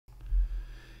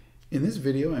In this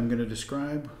video, I'm going to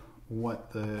describe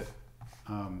what the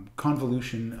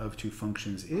convolution of two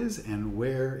functions is and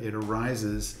where it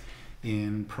arises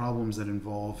in problems that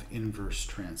involve inverse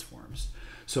transforms.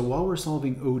 So while we're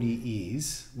solving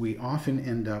ODEs, we often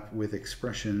end up with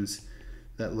expressions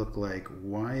that look like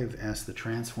y of s, the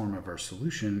transform of our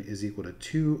solution, is equal to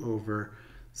 2 over,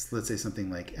 let's say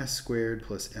something like s squared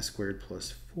plus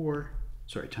 4,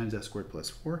 times s squared plus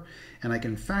 4. And I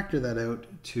can factor that out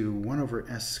to 1 over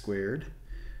s squared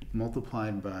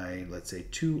multiplied by, let's say,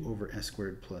 2 over s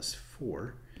squared plus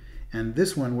 4. And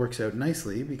this one works out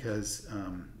nicely because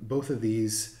both of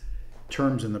these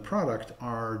terms in the product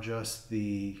are just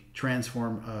the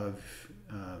transform of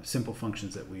simple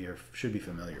functions that we should be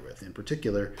familiar with. In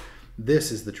particular,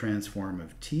 this is the transform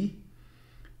of t.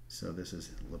 So this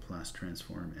is Laplace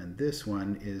transform. And this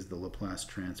one is the Laplace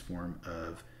transform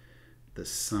of the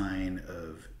sine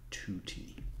of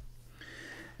 2t.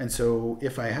 And so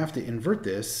if I have to invert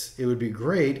this, it would be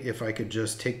great if I could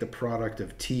just take the product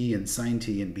of t and sine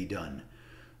t and be done.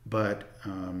 But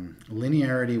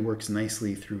linearity works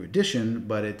nicely through addition,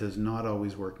 but it does not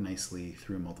always work nicely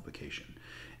through multiplication.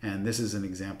 And this is an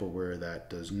example where that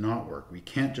does not work. We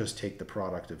can't just take the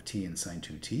product of t and sine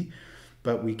 2t,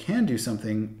 but we can do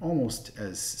something almost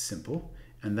as simple,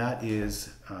 and that is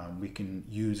we can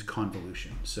use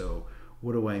convolution. So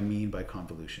what do I mean by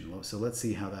convolution? Well, so let's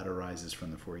see how that arises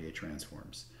from the Fourier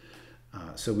transforms.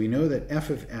 So we know that f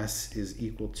of s is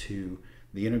equal to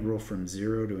the integral from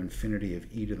 0 to infinity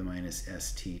of e to the minus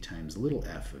st times little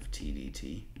f of t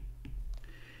dt.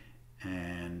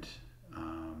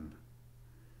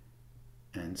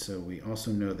 And so we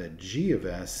also know that g of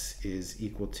s is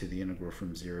equal to the integral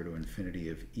from 0 to infinity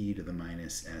of e to the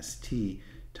minus st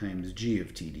times g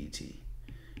of t dt.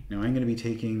 Now I'm going to be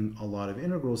taking a lot of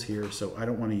integrals here, so I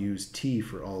don't want to use t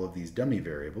for all of these dummy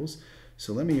variables.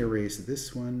 So let me erase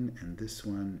this one and this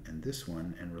one and this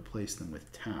one and replace them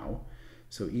with tau.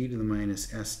 So e to the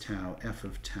minus s tau f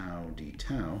of tau d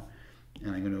tau.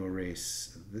 And I'm going to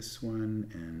erase this one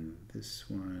and this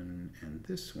one and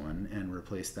this one and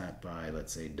replace that by,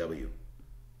 let's say, w.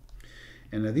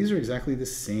 And now these are exactly the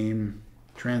same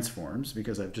transforms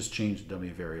because I've just changed the dummy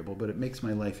variable, but it makes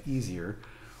my life easier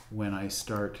when I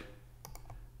start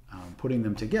putting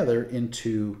them together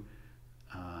into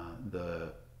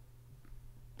the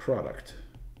product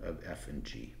of f and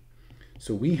g.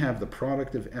 So we have the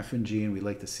product of f and g, and we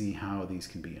like to see how these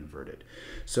can be inverted.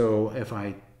 So if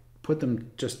I put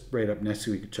them just right up next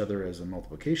to each other as a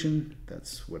multiplication,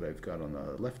 that's what I've got on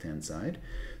the left-hand side.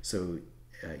 So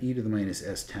e to the minus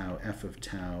s tau f of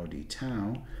tau d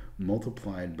tau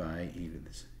multiplied by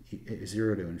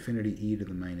 0 to infinity e to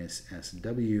the minus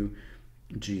sw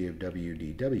g of w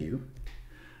dw.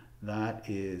 That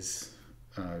is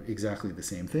exactly the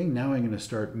same thing. Now I'm going to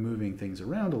start moving things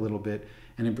around a little bit,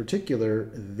 and in particular,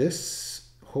 this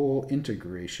whole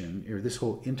integration, or this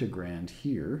whole integrand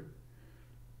here,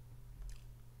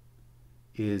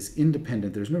 is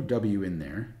independent. There's no w in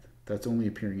there. That's only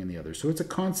appearing in the other. So it's a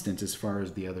constant as far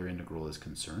as the other integral is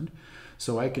concerned.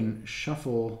 So I can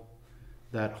shuffle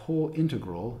that whole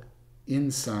integral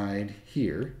inside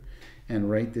here and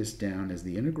write this down as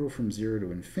the integral from 0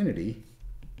 to infinity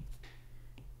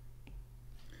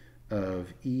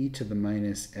of e to the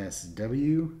minus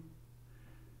sw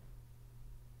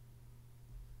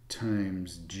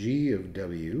times g of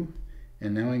w.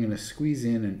 And now I'm going to squeeze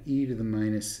in an e to the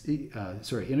minus,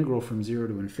 integral from 0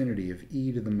 to infinity of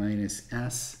e to the minus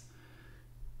s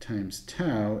times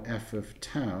tau f of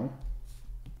tau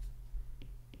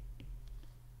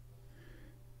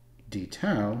d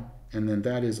tau, and then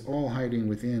that is all hiding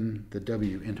within the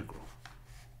w integral.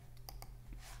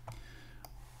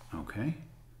 Okay,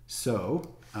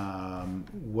 so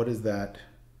what does that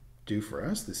do for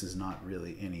us? This is not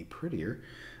really any prettier.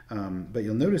 But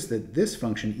you'll notice that this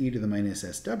function, e to the minus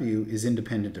sw, is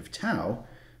independent of tau,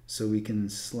 so we can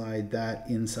slide that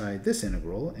inside this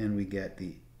integral, and we get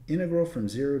the integral from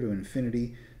 0 to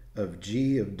infinity of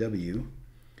g of w,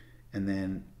 and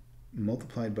then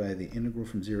multiplied by the integral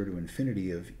from 0 to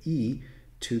infinity of e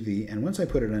to the, and once I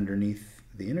put it underneath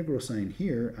the integral sign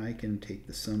here, I can take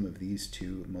the sum of these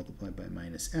two multiplied by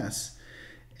minus s,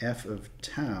 f of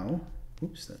tau,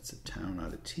 oops, that's a tau,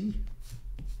 not a t,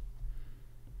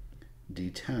 d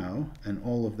tau, and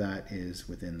all of that is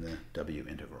within the w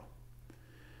integral.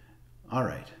 All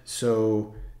right,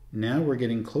 so now we're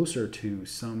getting closer to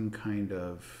some kind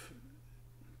of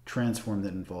transform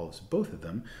that involves both of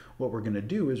them. What we're going to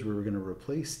do is we're going to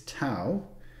replace tau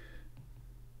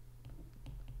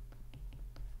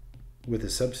with a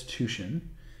substitution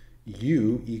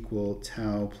u equal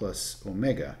tau plus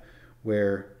omega,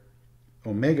 where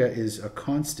omega is a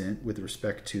constant with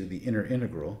respect to the inner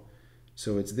integral.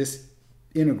 So it's this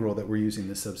integral that we're using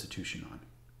the substitution on.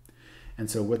 And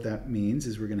so what that means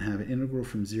is we're going to have an integral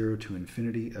from 0 to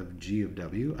infinity of g of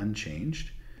w,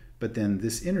 unchanged. But then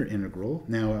this inner integral,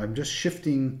 now I'm just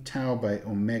shifting tau by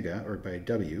omega, or by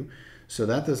w, so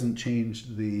that doesn't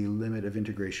change the limit of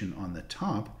integration on the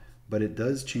top, but it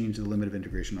does change the limit of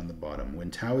integration on the bottom.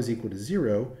 When tau is equal to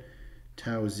 0,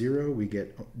 tau 0, we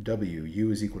get w,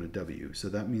 u is equal to w. So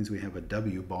that means we have a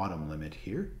w bottom limit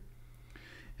here.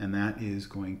 And that is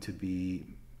going to be,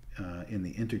 in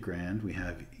the integrand, we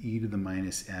have e to the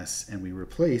minus s, and we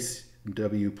replace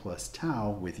w plus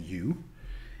tau with u.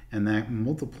 And that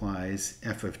multiplies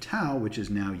f of tau, which is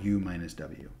now u minus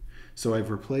w. So I've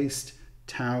replaced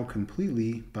tau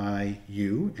completely by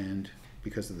u, and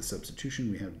because of the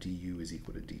substitution, we have du is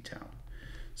equal to d tau.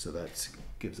 So that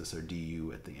gives us our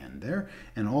du at the end there.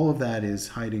 And all of that is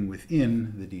hiding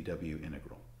within the dw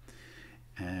integral.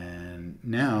 And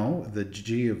now the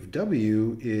g of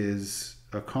w is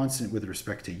a constant with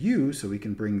respect to u, so we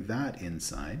can bring that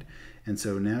inside. And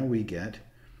so now we get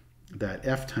that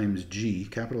f times g,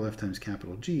 capital F times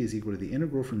capital G, is equal to the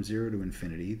integral from 0 to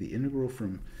infinity, the integral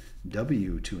from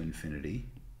w to infinity,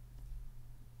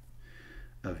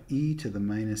 of e to the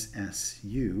minus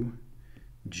su,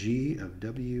 g of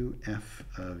w, f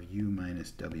of u minus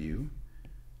w,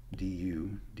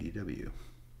 du dw.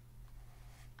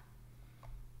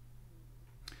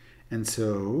 And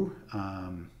so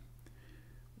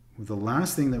the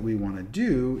last thing that we want to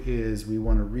do is we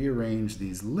want to rearrange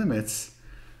these limits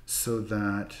so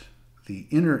that the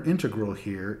inner integral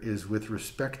here is with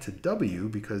respect to w,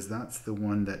 because that's the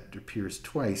one that appears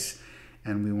twice,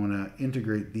 and we want to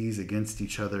integrate these against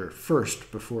each other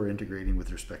first before integrating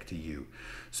with respect to u.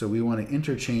 So we want to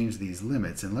interchange these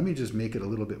limits, and let me just make it a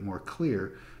little bit more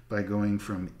clear by going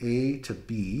from a to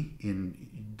b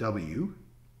in w.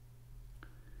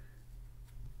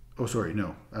 Oh, sorry,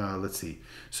 no, let's see.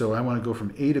 So I want to go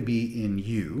from a to b in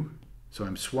u, so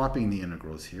I'm swapping the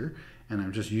integrals here, and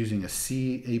I'm just using a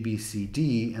c, a, b, c,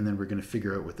 d, and then we're going to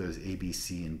figure out what those a, b,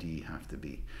 c, and d have to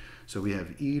be. So we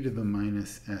have e to the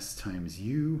minus s times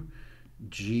u,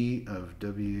 g of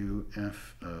w,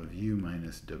 f of u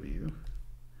minus w,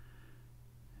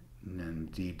 and then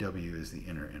dw is the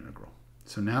inner integral.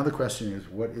 So now the question is,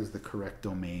 what is the correct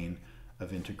domain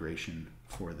of integration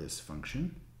for this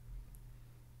function?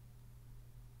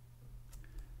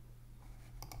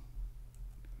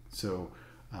 So,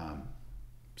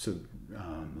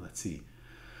 let's see.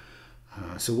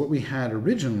 So what we had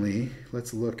originally,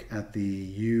 let's look at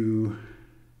the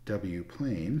UW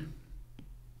plane.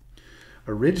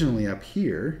 Originally up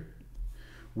here,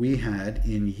 we had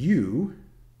in U,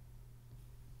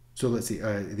 so let's see,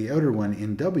 the outer one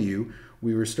in W,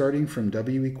 we were starting from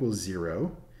W equals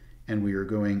 0, and we were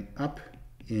going up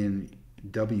in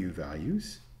W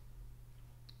values.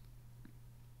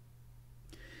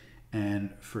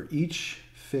 And for each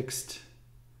fixed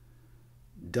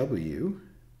w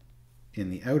in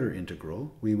the outer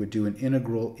integral, we would do an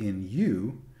integral in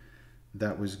u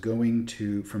that was going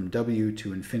to from w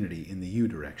to infinity in the u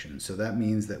direction. So that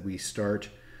means that we start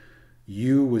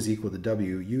u was equal to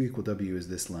w, u equal w is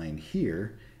this line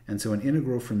here, and so an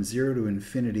integral from 0 to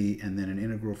infinity and then an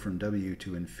integral from w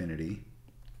to infinity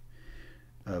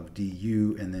of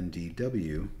du and then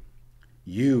dw.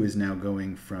 U is now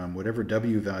going from whatever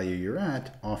w value you're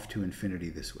at off to infinity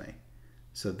this way.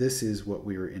 So this is what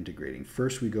we were integrating.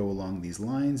 First we go along these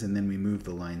lines and then we move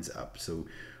the lines up. So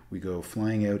we go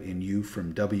flying out in u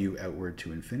from w outward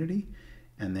to infinity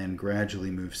and then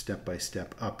gradually move step by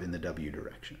step up in the w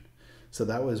direction. So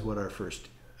that was what our first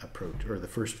approach, or the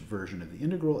first version of the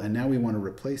integral, and now we want to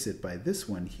replace it by this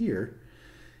one here,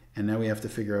 and now we have to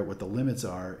figure out what the limits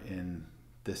are in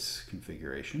this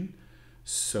configuration.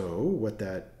 So what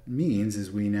that means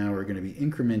is we now are going to be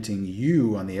incrementing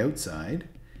u on the outside,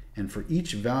 and for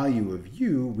each value of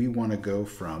u, we want to go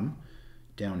from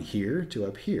down here to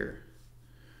up here.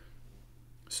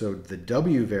 So the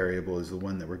w variable is the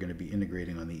one that we're going to be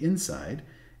integrating on the inside,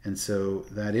 and so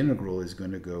that integral is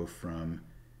going to go from,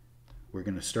 we're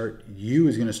going to start, u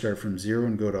is going to start from 0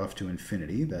 and go off to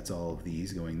infinity. That's all of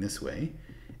these going this way.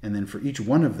 And then for each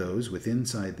one of those with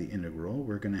inside the integral,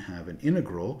 we're going to have an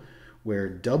integral where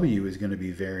w is going to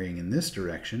be varying in this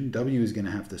direction. W is going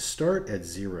to have to start at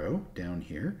 0 down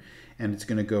here, and it's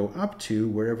going to go up to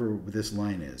wherever this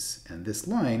line is. And this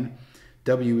line,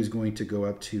 w is going to go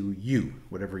up to u,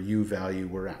 whatever u value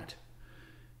we're at.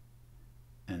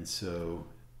 And so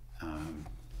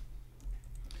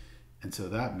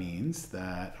that means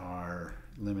that our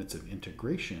limits of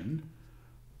integration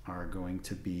are going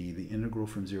to be the integral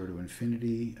from 0 to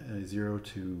infinity, 0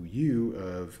 to u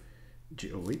of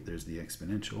g, oh wait, there's the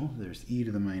exponential, there's e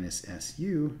to the minus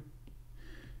su,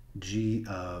 g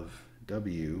of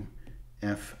w,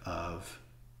 f of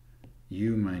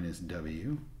u minus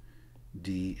w,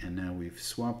 d, and now we've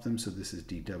swapped them, so this is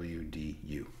dw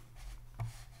du.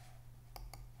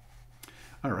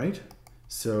 All right,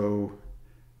 so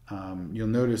you'll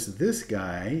notice this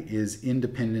guy is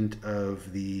independent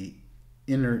of the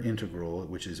inner integral,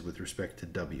 which is with respect to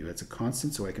w. It's a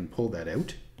constant, so I can pull that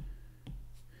out.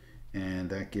 And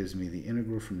that gives me the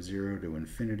integral from 0 to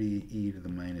infinity, e to the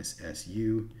minus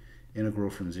su, integral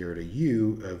from 0 to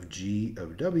u of g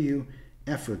of w,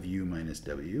 f of u minus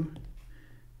w,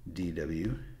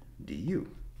 dw du.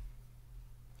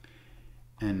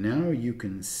 And now you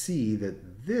can see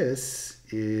that this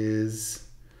is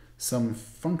some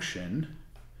function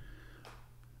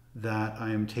that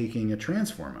I am taking a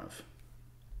transform of.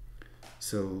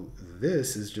 So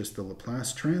this is just the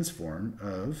Laplace transform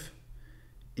of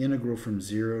integral from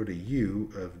 0 to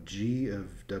u of g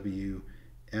of w,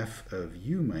 f of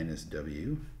u minus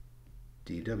w,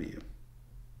 dw.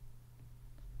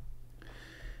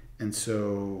 And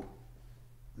so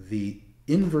the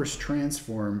inverse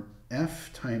transform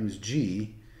f times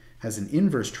g has an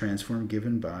inverse transform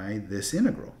given by this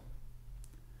integral.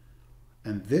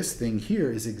 And this thing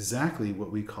here is exactly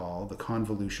what we call the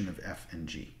convolution of f and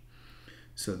g.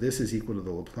 So this is equal to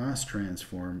the Laplace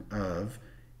transform of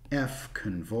f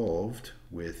convolved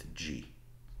with g.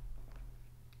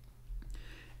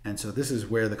 And so this is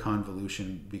where the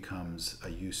convolution becomes a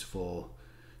useful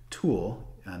tool,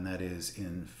 and that is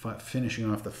in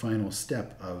finishing off the final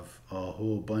step of a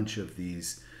whole bunch of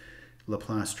these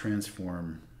Laplace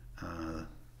transform,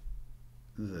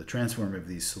 the transform of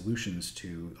these solutions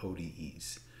to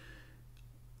ODEs.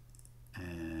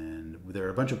 And there are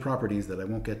a bunch of properties that I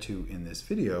won't get to in this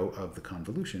video of the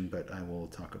convolution, but I will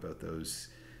talk about those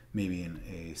maybe in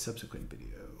a subsequent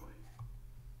video.